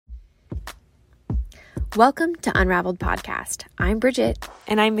Welcome to Unraveled Podcast. I'm Bridget.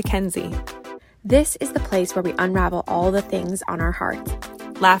 And I'm Mackenzie. This is the place where we unravel all the things on our hearts.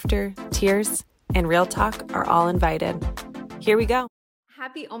 Laughter, tears, and real talk are all invited. Here we go.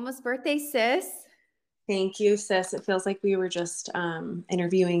 Happy almost birthday, sis. Thank you, sis. It feels like we were just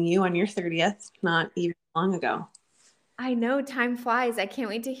interviewing you on your 30th, not even long ago. I know, time flies. I can't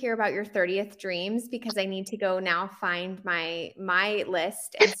wait to hear about your 30th dreams because I need to go now find my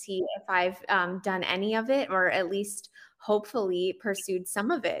list and see if I've done any of it or at least hopefully pursued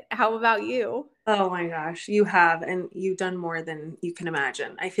some of it. How about you? Oh my gosh, you have, and you've done more than you can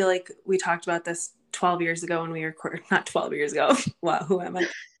imagine. I feel like we talked about this 12 years ago when we recorded, not 12 years ago. Wow, who am I?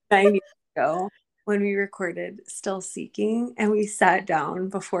 9 years ago when we recorded Still Seeking, and we sat down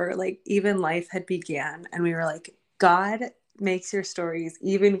before like even life had began, and we were like, God makes your stories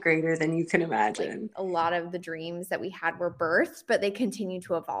even greater than you can imagine. Like, a lot of the dreams that we had were birthed, but they continue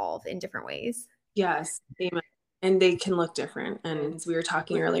to evolve in different ways. Yes, amen. And they can look different. And we were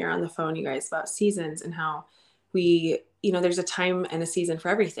talking earlier on the phone, you guys, about seasons and how there's a time and a season for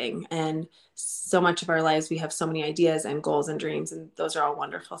everything. And so much of our lives, we have so many ideas and goals and dreams, and those are all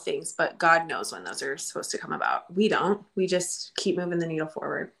wonderful things. But God knows when those are supposed to come about. We don't. We just keep moving the needle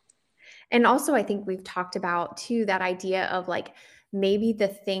forward. And also, I think we've talked about too, that idea of like, maybe the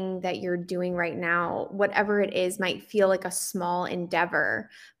thing that you're doing right now, whatever it is, might feel like a small endeavor,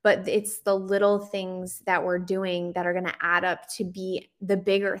 but it's the little things that we're doing that are going to add up to be the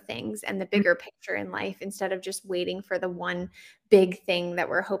bigger things and the bigger picture in life, instead of just waiting for the one big thing that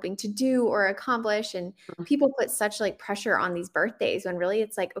we're hoping to do or accomplish. And people put such like pressure on these birthdays when really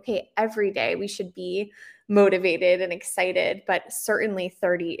it's like, okay, every day we should be motivated and excited, but certainly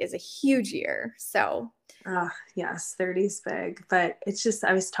 30 is a huge year. So yes, 30's big, but it's just,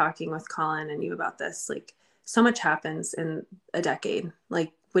 I was talking with Colin and you about this, like so much happens in a decade.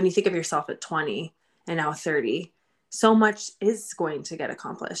 Like when you think of yourself at 20 and now 30, so much is going to get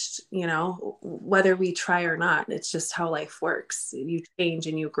accomplished, whether we try or not. It's just how life works. You change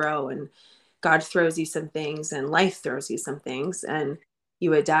and you grow, and God throws you some things and life throws you some things and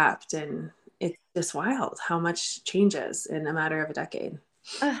you adapt. And it's just wild how much changes in a matter of a decade.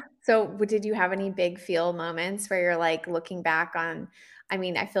 So did you have any big feel moments where you're like looking back on, I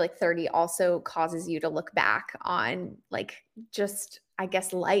feel like 30 also causes you to look back on like just, I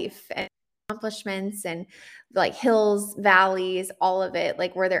guess, life and accomplishments and like hills, valleys, all of it.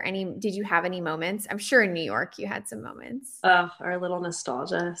 Like, did you have any moments? I'm sure in New York you had some moments. Our little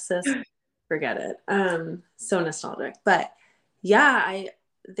nostalgia, sis, forget it. So nostalgic. But yeah,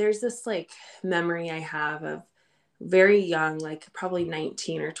 there's this like memory I have of very young, like probably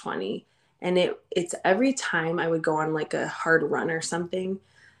 19 or 20. And it's every time I would go on like a hard run or something.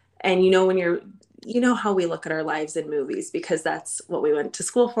 And when how we look at our lives in movies, because that's what we went to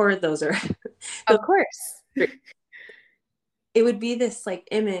school for. Those are, of course. It would be this like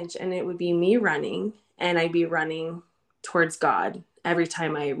image, and it would be me running, and I'd be running towards God every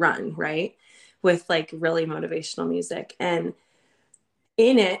time I run, right? With like really motivational music. And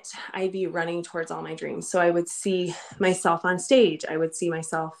in it, I'd be running towards all my dreams. So I would see myself on stage. I would see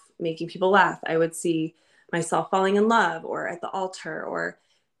myself making people laugh. I would see myself falling in love or at the altar or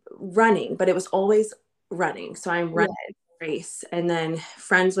running, but it was always running. So I'm running a race, and then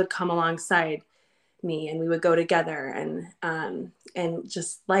friends would come alongside me and we would go together, and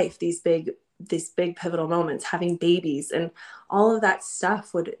just life, these big pivotal moments, having babies and all of that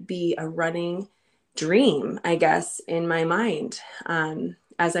stuff would be a running dream, I guess, in my mind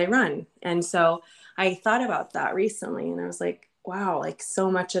as I run. And so I thought about that recently, and I was like, wow, like so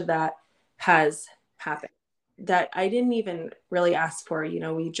much of that has happened that I didn't even really ask for.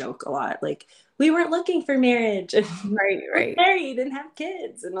 We joke a lot, like we weren't looking for marriage and right. married and have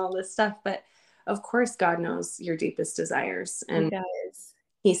kids and all this stuff. But of course, God knows your deepest desires, and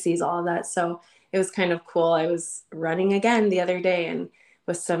He sees all of that. So it was kind of cool. I was running again the other day, and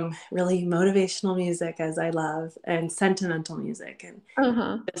with some really motivational music, as I love, and sentimental music,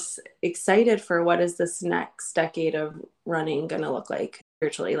 and just excited for what is this next decade of running going to look like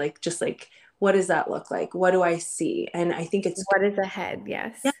spiritually, like just like, what does that look like? What do I see? And I think it's what is ahead.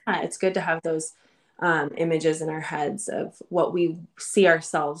 Yes. Yeah, it's good to have those images in our heads of what we see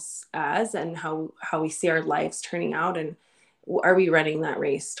ourselves as and how we see our lives turning out, and are we running that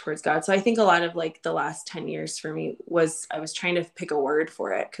race towards God? So I think a lot of like the last 10 years for me was I was trying to pick a word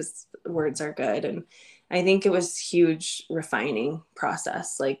for it, because words are good. And I think it was huge refining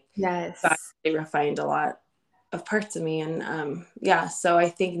process. Like, yes, God really refined a lot of parts of me. And so I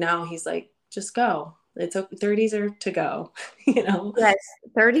think now He's like, just go. It's 30s are to go, Yes.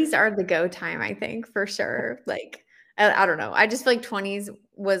 30s are the go time, I think, for sure. Like I don't know. I just feel like 20s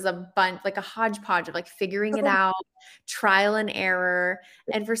was a bunch, like a hodgepodge of like figuring it out, trial and error.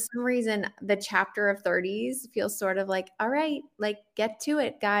 And for some reason, the chapter of 30s feels sort of like, all right, like get to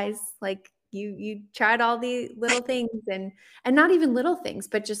it, guys. Like you tried all the little things, and not even little things,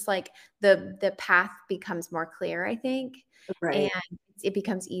 but just like the path becomes more clear, I think. And Right. it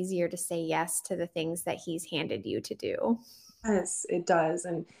becomes easier to say yes to the things that he's handed you to do. Yes, it does.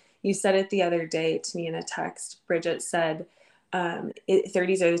 And you said it the other day to me in a text. Bridget said,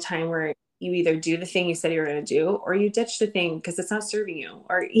 30s are the time where you either do the thing you said you were going to do, or you ditch the thing because it's not serving you,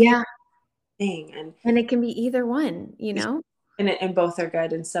 or either Yeah. thing. And And it can be either one, you know? and both are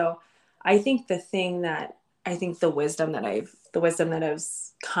good. And so I think the thing that I think the wisdom that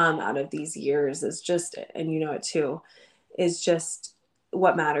has come out of these years is just, and you know it too, is just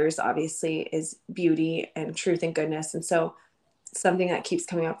what matters obviously is beauty and truth and goodness. And so something that keeps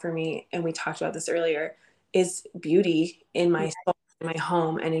coming up for me, and we talked about this earlier, is beauty in my soul, in my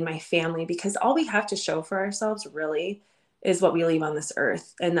home, and in my family, because all we have to show for ourselves really is what we leave on this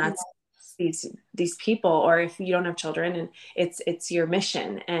earth. And Yeah. that's these people, or if you don't have children, and it's your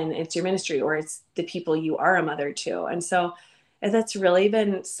mission and it's your ministry, or it's the people you are a mother to. And so that's really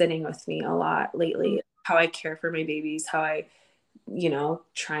been sitting with me a lot lately, how I care for my babies, how I,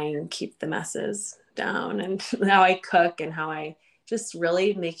 try and keep the messes down, and how I cook, and how I just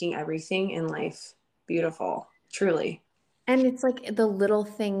really making everything in life beautiful, truly. And it's like the little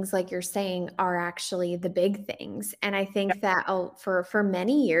things, like you're saying, are actually the big things. And I think that for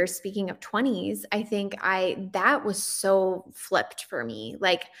many years, speaking of 20s, I think that was so flipped for me.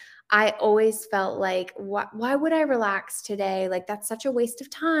 Like I always felt like, why would I relax today? Like that's such a waste of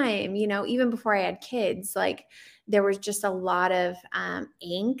time. Even before I had kids, like there was just a lot of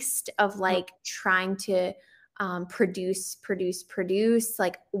angst of like trying to produce.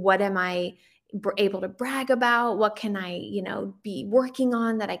 Like, what am I able to brag about? What can I, be working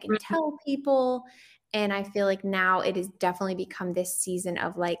on that I can tell people? And I feel like now it has definitely become this season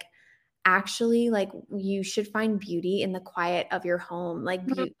of like, actually, like you should find beauty in the quiet of your home. Like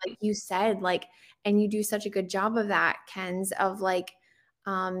you said, like, and you do such a good job of that, Kenz, of like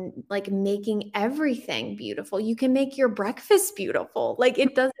making everything beautiful. You can make your breakfast beautiful. Like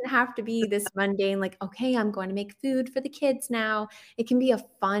it doesn't have to be this mundane, like, okay, I'm going to make food for the kids now. It can be a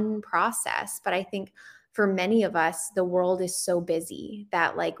fun process. But I think for many of us, the world is so busy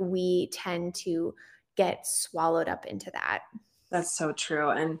that like we tend to get swallowed up into that. That's so true.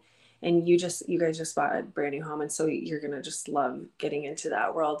 And you guys just bought a brand new home, and so you're gonna just love getting into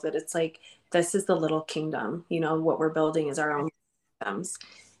that world. But it's like this is the little kingdom. What we're building is our own kingdoms.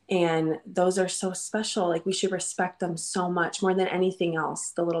 And those are so special. Like we should respect them so much more than anything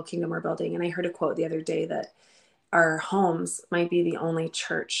else, the little kingdom we're building. And I heard a quote the other day that our homes might be the only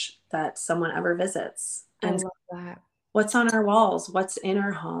church that someone ever visits. I And love that. what's on our walls, what's in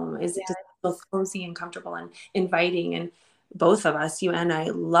our home, is it Yeah. just feel cozy and comfortable and inviting. And both of us, you and I,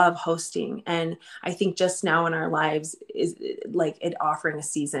 love hosting. And I think just now in our lives is like it offering a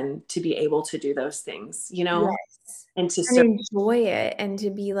season to be able to do those things, Yes. and to And serve. enjoy it, and to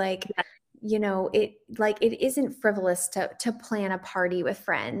be like, it isn't frivolous to plan a party with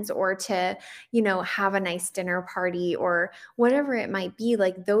friends, or to, have a nice dinner party or whatever it might be.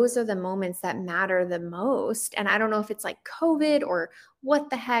 Like those are the moments that matter the most. And I don't know if it's like COVID or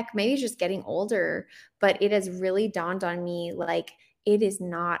what the heck, maybe it's just getting older, but it has really dawned on me like it is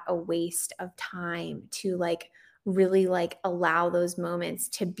not a waste of time to like really like allow those moments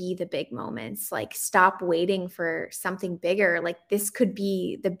to be the big moments. Like stop waiting for something bigger. Like this could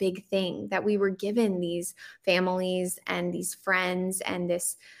be the big thing that we were given, these families and these friends and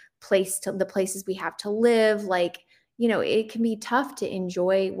this the places we have to live. Like, it can be tough to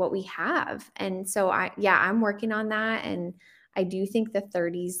enjoy what we have. And so I'm working on that. And I do think the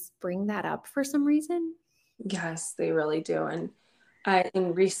 30s bring that up for some reason. Yes, they really do. And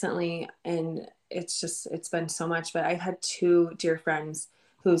recently, and it's been so much, but I've had two dear friends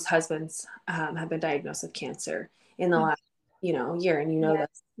whose husbands have been diagnosed with cancer in the Oh, last, year. And yes, that,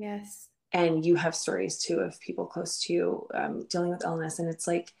 yes, and you have stories too of people close to you dealing with illness. And it's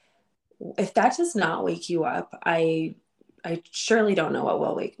like, if that does not wake you up, I surely don't know what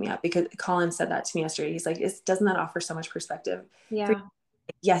will wake me up, because Colin said that to me yesterday. He's like, doesn't that offer so much perspective? For yeah.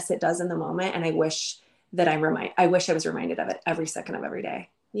 Yes, it does in the moment. And I wish that I wish I was reminded of it every second of every day.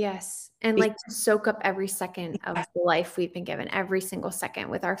 Yes. And like to soak up every second of the life we've been given, every single second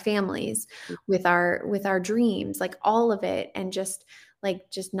with our families, with our dreams, like all of it, and just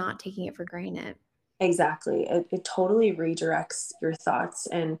not taking it for granted. Exactly. It totally redirects your thoughts.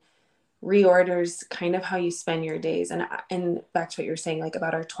 And reorders kind of how you spend your days. And back to what you were saying, like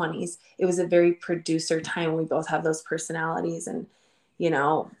about our 20s, it was a very producer time. We both have those personalities. And, you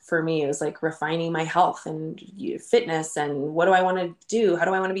know, for me, it was like refining my health and fitness and what do I want to do? How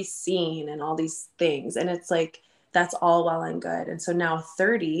do I want to be seen? And all these things. And it's like, that's all well and good. And so now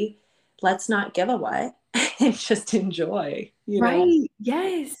 30, let's not give a what and just enjoy, you know, Right.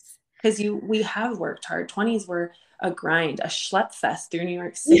 Yes. because we have worked hard. 20s were a grind, a schlep fest through New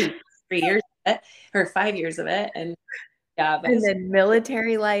York Yeah. City, 3 years of it, or 5 years of it. And yeah, but And it's then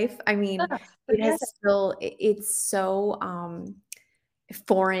military life. I mean, it forget has it. still, it's so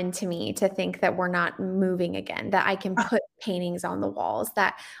foreign to me to think that we're not moving again, that I can put paintings on the walls,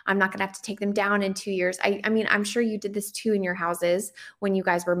 that I'm not going to have to take them down in 2 years. I mean, I'm sure you did this too in your houses when you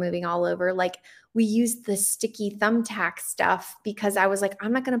guys were moving all over. Like we used the sticky thumbtack stuff because I was like,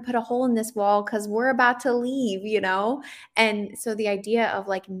 I'm not going to put a hole in this wall because we're about to leave, you know? And so the idea of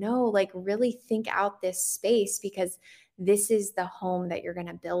like, no, like really think out this space because this is the home that you're going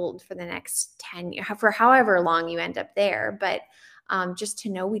to build for the next 10 years, for however long you end up there. But just to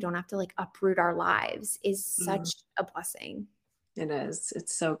know we don't have to like uproot our lives is Mm, such a blessing. it is.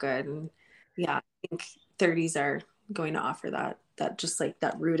 It's so good. And yeah, I think 30s are going to offer that just like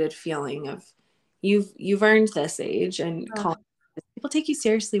that rooted feeling of you've earned this age and Oh, people take you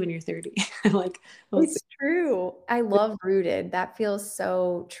seriously when you're 30. Like most it's true. I love rooted. That feels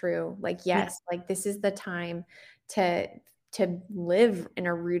so true. Like, yeah, yes, like this is the time to live in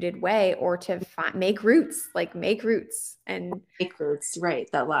a rooted way or to make roots, like make roots. And fake roots, right,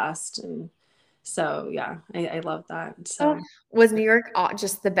 that last. And so yeah, I love that. oh, So was New York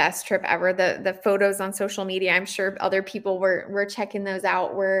just the best trip ever? The photos on social media, I'm sure other people were checking those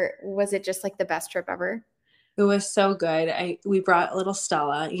out. Where was it just like the best trip ever? it was so good. We brought little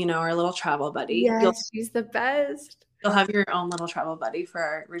Stella, you know, our little travel buddy. Yes, she's the best. You'll have your own little travel buddy for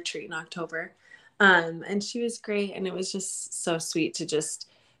our retreat in October. And she was great. And it was just so sweet to just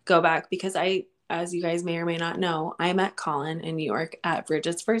go back because as you guys may or may not know, I met Colin in New York at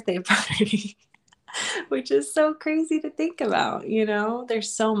Bridget's birthday party, which is so crazy to think about. You know,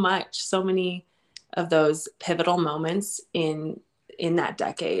 there's so many of those pivotal moments in that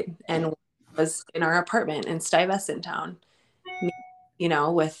decade. And was in our apartment in Stuyvesant Town, you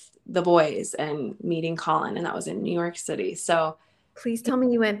know, with the boys and meeting Colin, and that was in New York City. So, Please tell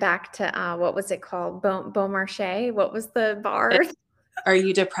me you went back to what was it called? Beaumarchais? What was the bar? are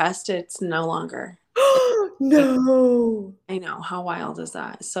you depressed? It's no longer. No. I know. How wild is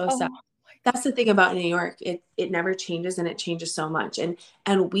that? So Oh sad. my That's the thing about New York. It never changes and it changes so much. And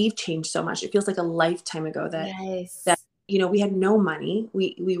we've changed so much. It feels like a lifetime ago that yes. you know, we had no money.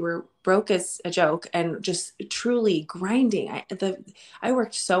 We were broke as a joke and just truly grinding. I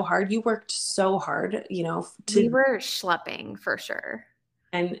worked so hard. You worked so hard, you know, We to were schlepping for sure.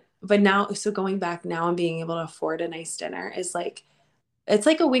 and but now so going back now and being able to afford a nice dinner is like it's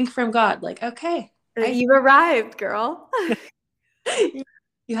like a wink from God. Like, okay, You arrived, girl. you,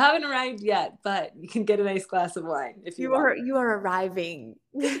 you haven't arrived yet, but you can get a nice glass of wine if you want. You are arriving.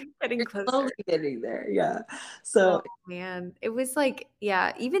 Getting You're slowly closer. getting there. Yeah. Oh So man. It was like,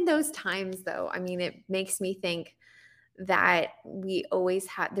 yeah, even those times though, I mean, it makes me think that we always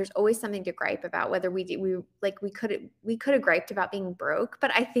had there's always something to gripe about whether we like we could have griped about being broke, but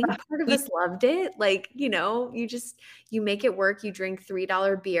I think part of we us loved it. Like, you know, you make it work, you drink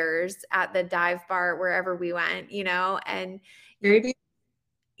 $3 beers at the dive bar wherever we went, you know, and you very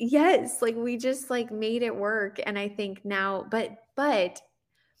yes, like we just like made it work. And I think now but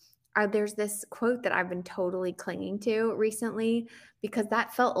there's this quote that I've been totally clinging to recently because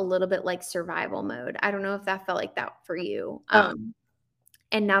that felt a little bit like survival mode. I don't know if that felt like that for you. oh,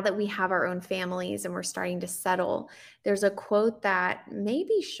 And now that we have our own families and we're starting to settle, there's a quote that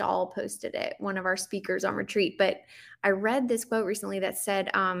maybe Shawl posted it, one of our speakers on retreat, but I read this quote recently that said,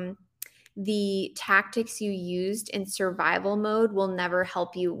 the tactics you used in survival mode will never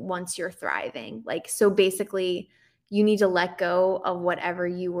help you once you're thriving. Like, so basically, you need to let go of whatever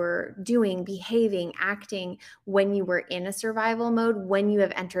you were doing, behaving, acting when you were in a survival mode, when you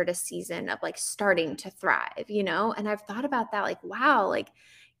have entered a season of like starting to thrive, you know? And I've thought about that, like, wow, like,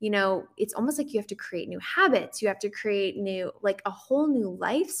 you know, it's almost like you have to create new habits. You have to create new, like a whole new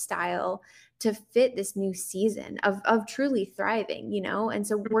lifestyle to fit this new season of truly thriving, you know? And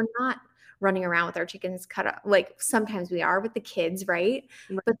so we're not running around with our chickens cut up. Like sometimes we are with the kids, right?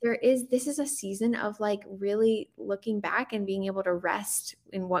 But this is a season of like really looking back and being able to rest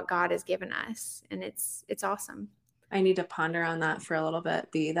in what God has given us. And it's awesome. I need to ponder on that for a little bit.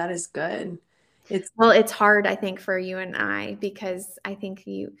 B, that is good. It's Well, it's hard, I think, for you and I, because I think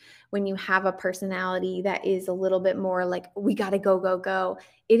when you have a personality that is a little bit more like, we got to go, go, go,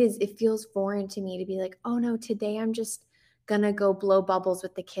 it feels foreign to me to be like, oh no, today I'm just gonna go blow bubbles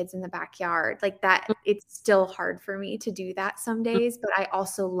with the kids in the backyard. Like that, it's still hard for me to do that some days, but I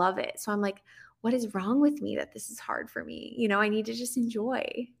also love it. So I'm like, what is wrong with me that this is hard for me? I need to just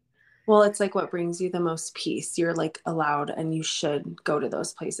enjoy. well, it's like what brings you the most peace. You're like allowed and you should go to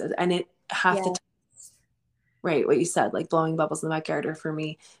those places. And it half the Yeah. time, right, what you said, like blowing bubbles in the backyard, or for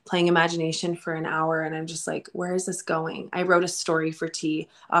me, playing imagination for an hour and I'm just like, where is this going? I wrote a story for T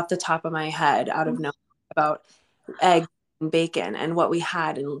off the top of my head out of nowhere about eggs and bacon and what we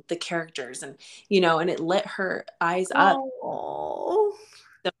had and the characters and and it lit her eyes up. Oh,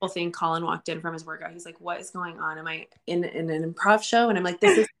 Simple thing. Colin walked in from his workout. He's like, what is going on? Am I in an improv show? And I'm like,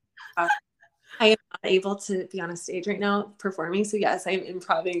 this is I am not able to be on a stage right now performing. So yes, I'm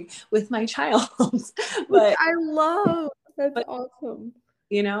improving with my child. which but I love. That's but awesome.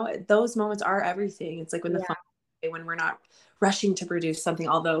 those moments are everything. It's like when the Yeah. phone, when we're not rushing to produce something,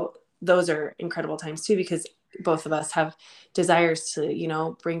 although those are incredible times too, because both of us have desires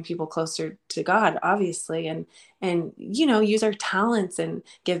to, bring people closer to God, obviously, and use our talents and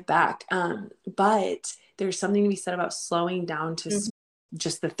give back. But there's something to be said about slowing down to Mhm.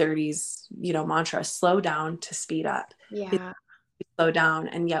 just the 30s, mantra, slow down to speed up. It's Yeah. slow down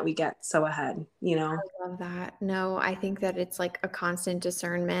and yet we get so ahead. I love that. No, I think that it's like a constant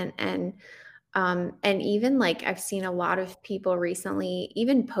discernment, and even like I've seen a lot of people recently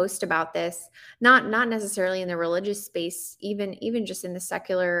even post about this, not necessarily in the religious space, even just in the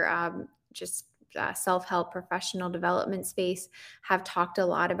secular, just self-help professional development space, have talked a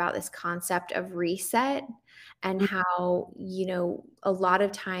lot about this concept of reset, and how a lot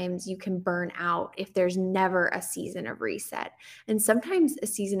of times you can burn out if there's never a season of reset. And sometimes a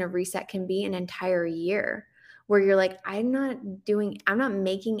season of reset can be an entire year where you're like, I'm not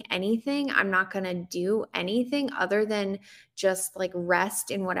making anything. I'm not going to do anything other than just like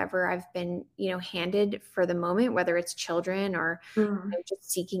rest in whatever I've been, handed for the moment, whether it's children or Mm. just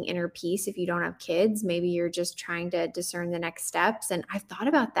seeking inner peace. If you don't have kids, maybe you're just trying to discern the next steps. And I've thought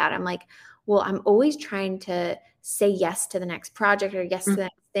about that. I'm like, well, I'm always trying to say yes to the next project or yes to Mm. the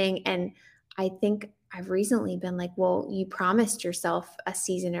next thing. And I think I've recently been like, well, you promised yourself a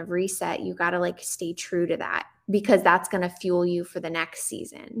season of reset. You got to like stay true to that, because that's going to fuel you for the next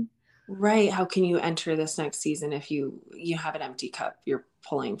season. Right. How can you enter this next season if you have an empty cup you're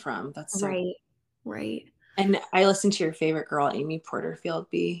pulling from? That's so. Right. Right. And I listened to your favorite girl, Amy Porterfield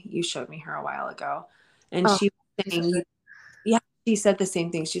B. You showed me her a while ago. And Oh, she was she's so saying, good. yeah, she said the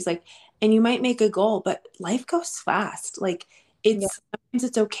same thing. She's like, and you might make a goal, but life goes fast. Like Yeah. sometimes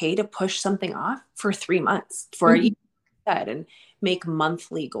it's okay to push something off for 3 months, for a year Mhm. instead, and make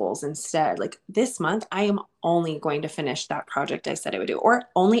monthly goals instead. Like this month, I am only going to finish that project I said I would do, or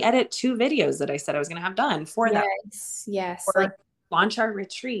only edit 2 videos that I said I was going to have done for that, Yes. Yes. Like, or launch our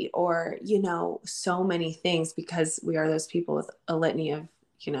retreat, or so many things, because we are those people with a litany of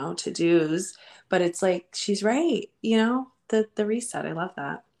to do's. But it's like she's right, the reset. I love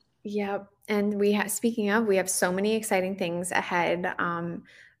that. yep. And speaking of, we have so many exciting things ahead,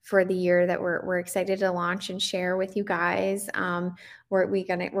 for the year that we're excited to launch and share with you guys.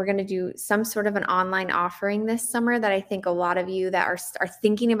 We're gonna do some sort of an online offering this summer that I think a lot of you that are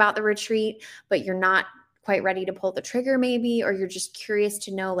thinking about the retreat, but you're not quite ready to pull the trigger maybe, or you're just curious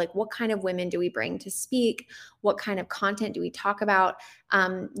to know like, what kind of women do we bring to speak? What kind of content do we talk about?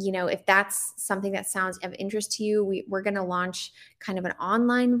 If that's something that sounds of interest to you, we're going to launch kind of an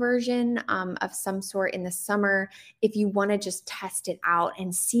online version, of some sort in the summer. If you want to just test it out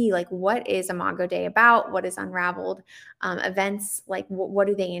and see like, what is Imago Day about? What is Unraveled events like? What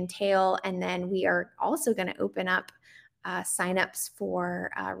do they entail? And then we are also going to open up signups for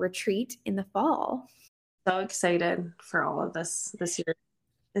retreat in the fall. So excited for all of this year.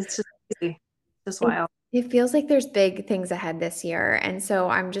 It's just crazy, just It wild. it feels like there's big things ahead this year. And so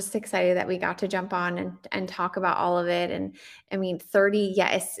I'm just excited that we got to jump on and talk about all of it. And I mean, 30,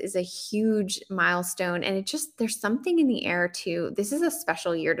 yes, is a huge milestone. And there's something in the air too. This is a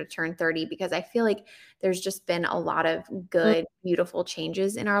special year to turn 30, because I feel like there's just been a lot of Mm. good, beautiful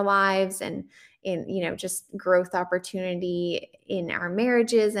changes in our lives, and in, just growth opportunity in our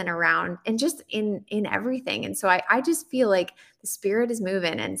marriages and around, and just in everything. And so I just feel like the spirit is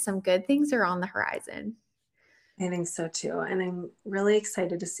moving and some good things are on the horizon. I think so too, and I'm really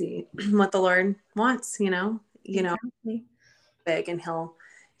excited to see what the Lord wants. Exactly. Big, and He'll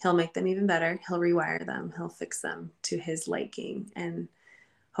make them even better. He'll rewire them. He'll fix them to His liking, and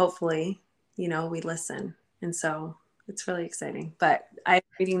hopefully, we listen. And so it's really exciting. But I'm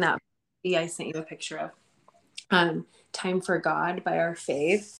reading that. I sent you a picture of Time for God by Our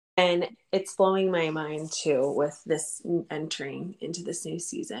Faith. And it's blowing my mind too with this entering into this new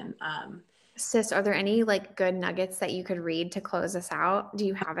season. Sis, are there any like good nuggets that you could read to close us out? Do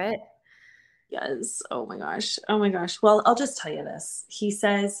you have it? Yes. Oh my gosh. Oh my gosh. Well, I'll just tell you this. He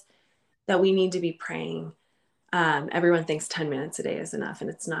says that we need to be praying. Everyone thinks 10 minutes a day is enough, and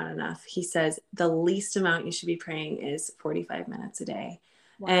it's not enough. He says the least amount you should be praying is 45 minutes a day.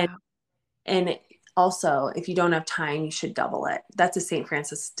 And Wow. and also, if you don't have time, you should double it. That's a St.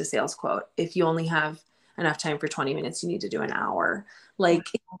 Francis de Sales quote. If you only have enough time for 20 minutes, you need to do an hour. Wow. Like,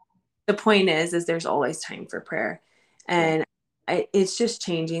 the point is there's always time for prayer. Yeah. And it's just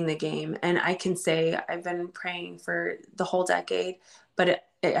changing the game. And I can say I've been praying for the whole decade, but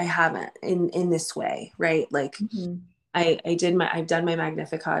I haven't in this way, right? Like, Mhm. I've done my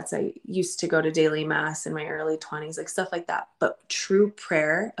Magnificats. I used to go to daily mass in my early 20s, like stuff like that. But true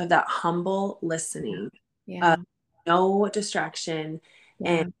prayer of that humble Yeah. listening, uh, Yeah. no distraction,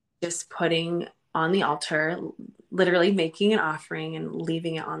 and Yeah. just putting on the altar, literally making an offering and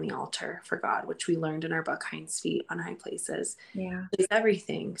leaving it on the altar for God, which we learned in our book, Hind's Feet on High Places, Yeah. is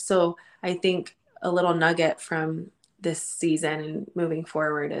everything. So I think a little nugget from this season and moving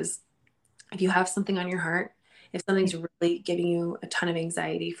forward is, if you have something on your heart, if something's really giving you a ton of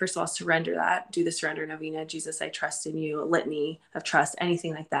anxiety, first of all, surrender that. Do the surrender novena, Jesus, I trust in you, a litany of trust,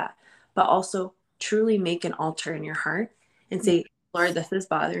 anything like that. But also truly make an altar in your heart and Yeah. say, Lord, this is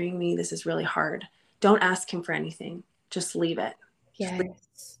bothering me. This is really hard. Don't ask him for anything. Just leave it. Just leave it.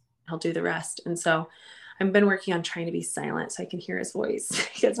 Yes. He'll do the rest. And so I've been working on trying to be silent so I can hear his voice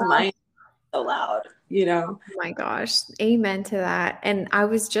because mine is so loud, you know? Oh my gosh. Amen to that. And I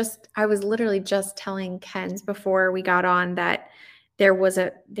was literally just telling Kenz before we got on that there was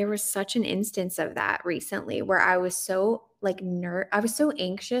such an instance of that recently where I was so like I was so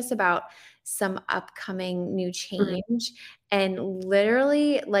anxious about some upcoming new Mhm. change, and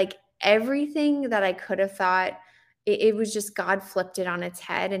literally like everything that I could have thought, it was just God flipped it on its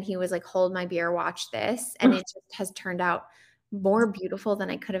head and he was like, hold my beer, watch this. And it just has turned out more beautiful than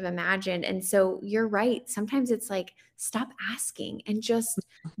I could have imagined. And so you're right. Sometimes it's like, stop asking and just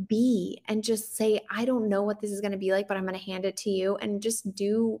be and just say, I don't know what this is going to be like, but I'm going to hand it to you and just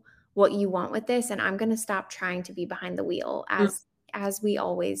do what you want with this. And I'm going to stop trying to be behind the wheel as we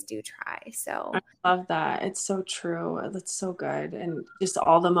always do try. I So love that. It's so true. That's so good. And just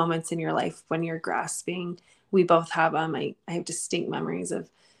all the moments in your life when you're grasping, we both have them. I have distinct memories of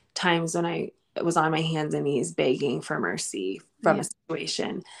times when I was on my hands and knees begging for mercy from yeah. a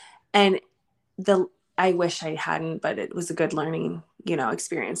situation. And the I wish I hadn't, but it was a good learning,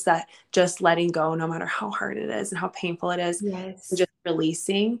 experience, that just letting go, no matter how hard it is and how painful it is, and Yes. just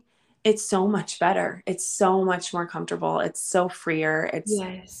releasing, it's so much better. It's so much more comfortable. It's so freer.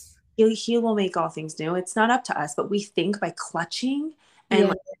 Yes. He will make all things new. It's not up to us, but we think by clutching and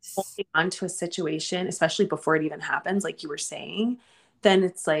like Yes. holding on to a situation, especially before it even happens, like you were saying, then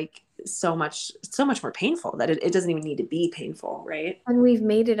it's like so much more painful that it doesn't even need to be painful, right? And we've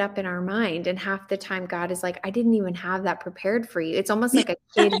made it up in our mind, and half the time God is like, "I didn't even have that prepared for you." It's almost like a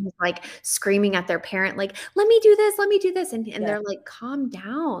kid who's, like, screaming at their parent, like, "Let me do this, let me do this," and Yeah. they're like, "Calm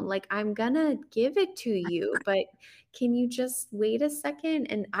down, like, I'm gonna give it to you, but can you just wait a second?"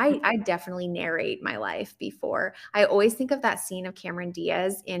 And I definitely narrate my life before. I always think of that scene of Cameron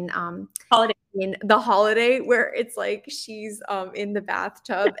Diaz Holiday. in The Holiday where it's like she's, in the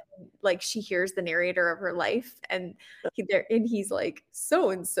bathtub and, like, she hears the narrator of her life, and he's like,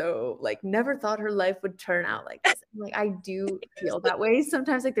 "So and so, like, never thought her life would turn out like this." I'm like, I do feel that way.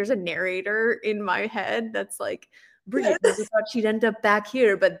 Sometimes, like, there's a narrator in my head that's like, "Bridget never Yes. thought she'd end up back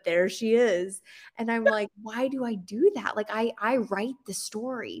here, but there she is." And I'm like, "Why do I do that?" Like, I write the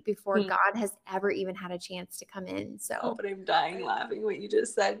story before Hmm. God has ever even had a chance to come in, Oh, so but I'm dying laughing what you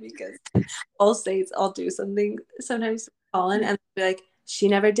just said, because I'll do something sometimes with Colin and be like, she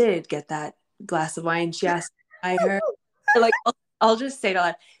never did get that glass of wine she asked me to buy her. Or like I'll just say to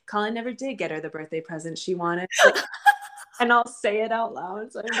her, Colin never did get her the birthday present she wanted. Like, and I'll say it out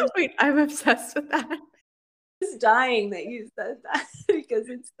loud. So I'm Wait, I'm obsessed with that. just dying that you said that because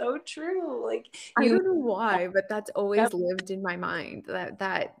it's so true. Like, I you don't know why, but that's never, always lived in my mind,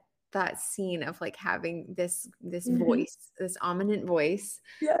 that scene of, like, having this mhm, voice, this ominous voice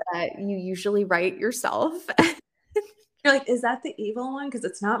yeah. that you usually write yourself. You're like, is that the evil one? Because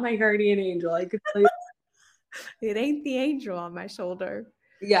it's not my guardian angel. I could tell you. It ain't the angel on my shoulder.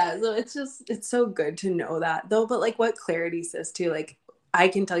 Yeah, so it's so good to know that though. But like what clarity says too, like I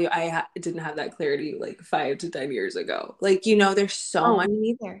can tell you, didn't have that clarity like 5 to 10 years ago. Like, there's so Oh, much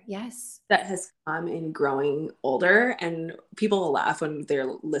me neither. Yes. that has come in growing older, and people will laugh when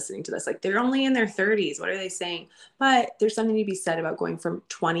they're listening to this. Like, they're only in their 30s. What are they saying? But there's something to be said about going from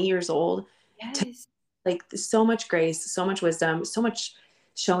 20 years old to Yes. like so much grace, so much wisdom, so much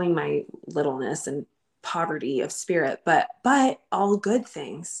showing my littleness and poverty of spirit, but all good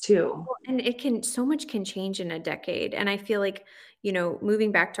things too. Well, and so much can change in a decade. And I feel like,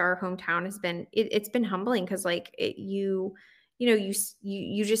 moving back to our hometown has been, it's been humbling because like you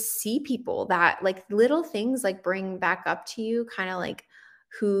just see people that like little things like bring back up to you kind of like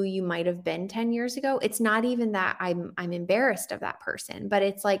who you might have been 10 years ago. It's not even that I'm embarrassed of that person, but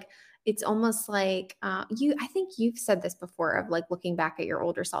it's like, it's almost like I think you've said this before of like looking back at your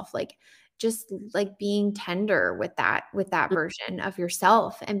older self, like just like being tender with that version of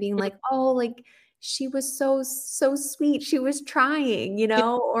yourself and being like, oh, like she was so sweet, she was trying,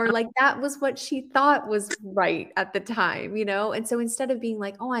 or like that was what she thought was right at the time, and so instead of being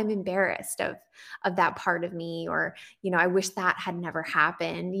like, oh, I'm embarrassed of that part of me, or I wish that had never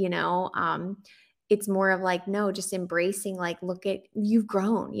happened, it's more of like, no, just embracing, like, look at, you've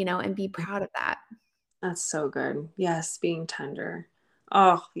grown, and be proud of that. That's so good. Yes, being tender.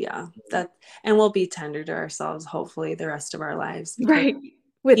 Oh, yeah. And we'll be tender to ourselves hopefully the rest of our lives, because Right.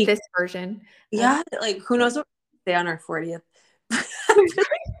 With he, this version of yeah, like who knows what we'll say on our 40th.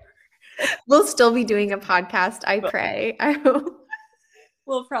 we'll still be doing a podcast, I pray. I hope.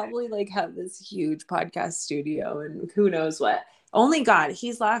 We'll probably like have this huge podcast studio and who knows what. Only God,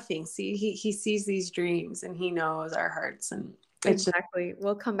 he's laughing. See, he sees these dreams and he knows our hearts, and it's just Exactly.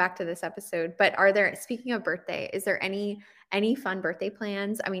 We'll come back to this episode. But speaking of birthday, is there any fun birthday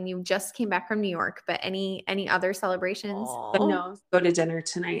plans? I mean, you just came back from New York, but any other celebrations? Oh, go to dinner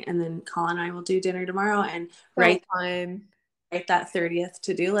tonight, and then Colin and I will do dinner tomorrow and so write fun. write that 30th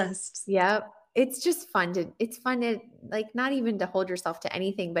to-do list. Yep. It's fun to like not even to hold yourself to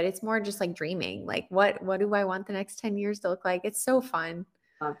anything, but it's more just like dreaming. Like what do I want the next 10 years to look like? It's so fun.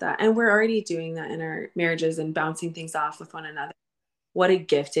 Love that. And we're already doing that in our marriages and bouncing things off with one another. What a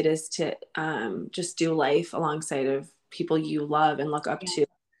gift it is to just do life alongside of people you love and look up to,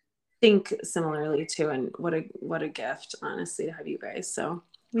 think similarly to, and what a gift, honestly, to have you guys. So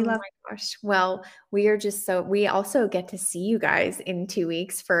we Oh love. my gosh. Well, we also get to see you guys in 2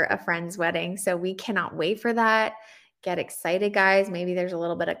 weeks for a friend's wedding. So we cannot wait for that. Get excited, guys. Maybe there's a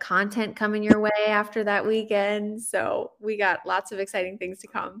little bit of content coming your way after that weekend. So we got lots of exciting things to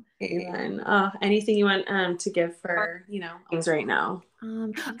come. Amen. Anything you want to give for things right now?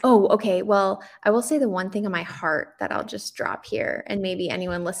 Okay. Well, I will say the one thing on my heart that I'll just drop here, and maybe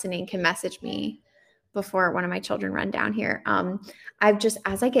anyone listening can message me before one of my children run down here. I've just,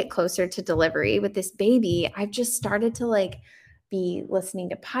 as I get closer to delivery with this baby, I've just started to like be listening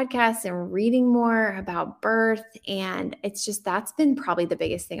to podcasts and reading more about birth. And it's just, that's been probably the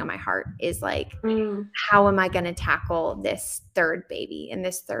biggest thing on my heart is like, how am I going to tackle this third baby and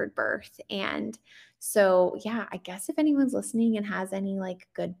this third birth? And so, yeah, I guess if anyone's listening and has any like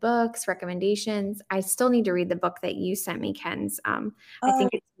good books, recommendations, I still need to read the book that you sent me, Kenz. I think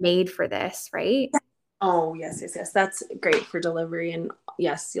it's made for this, right? Oh, yes, yes, yes. That's great for delivery. And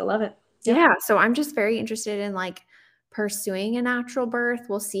yes, you'll love it. Yep. Yeah. So I'm just very interested in like pursuing a natural birth.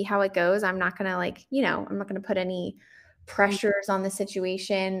 We'll see how it goes. I'm not going to I'm not going to put any pressures on the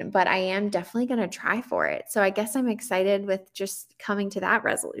situation, but I am definitely going to try for it. So I guess I'm excited with just coming to that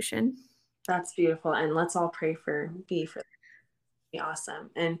resolution. That's beautiful. And let's all pray for B for be awesome.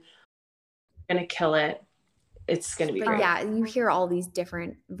 And we're going to kill it. It's going to be But great. yeah, you hear all these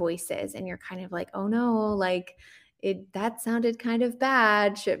different voices and you're kind of like, oh no, like that sounded kind of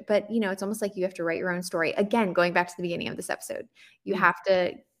bad. But it's almost like you have to write your own story. Again, going back to the beginning of this episode, you have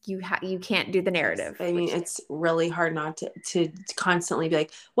to, you can't do the narrative. I mean, it's really hard not to constantly be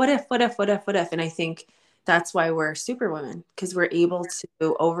like, what if, what if, what if, what if? And I think that's why we're superwomen, because we're able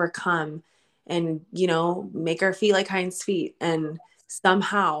to overcome and, make our feet like hinds feet and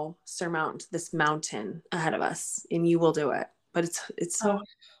somehow surmount this mountain ahead of us, and you will do it. But it's so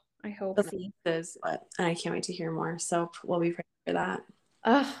I hope it is, and I can't wait to hear more. So we'll be praying for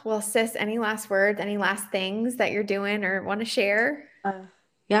that. Well, sis, any last words, any last things that you're doing or want to share?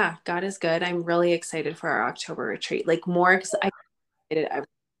 Yeah, God is good. I'm really excited for our October retreat. Like more excited every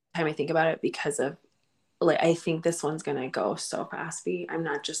time I think about it, because of like, I think this one's going to go so fast. I'm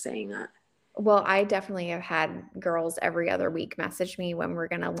not just saying that. Well, I definitely have had girls every other week message me when we're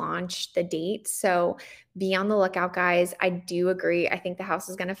going to launch the date. So be on the lookout, guys. I do agree. I think the house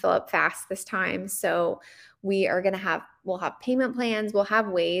is going to fill up fast this time. So we'll have payment plans. We'll have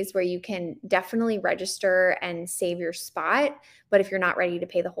ways where you can definitely register and save your spot. But if you're not ready to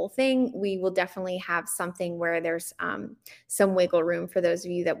pay the whole thing, we will definitely have something where there's some wiggle room for those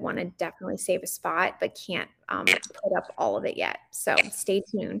of you that want to definitely save a spot, but can't put up all of it yet. So stay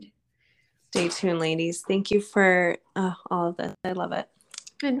tuned. Stay tuned, ladies. Thank you for all of this. I love it.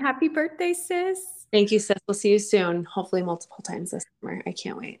 And happy birthday, sis. Thank you, sis. We'll see you soon. Hopefully multiple times this summer. I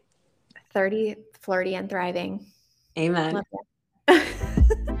can't wait. 30, flirty, and thriving. Amen. Love that.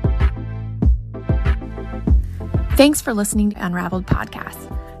 Thanks for listening to Unraveled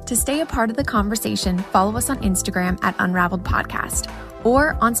Podcast. To stay a part of the conversation, follow us on Instagram at Unraveled Podcast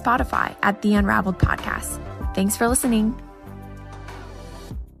or on Spotify at The Unraveled Podcast. Thanks for listening.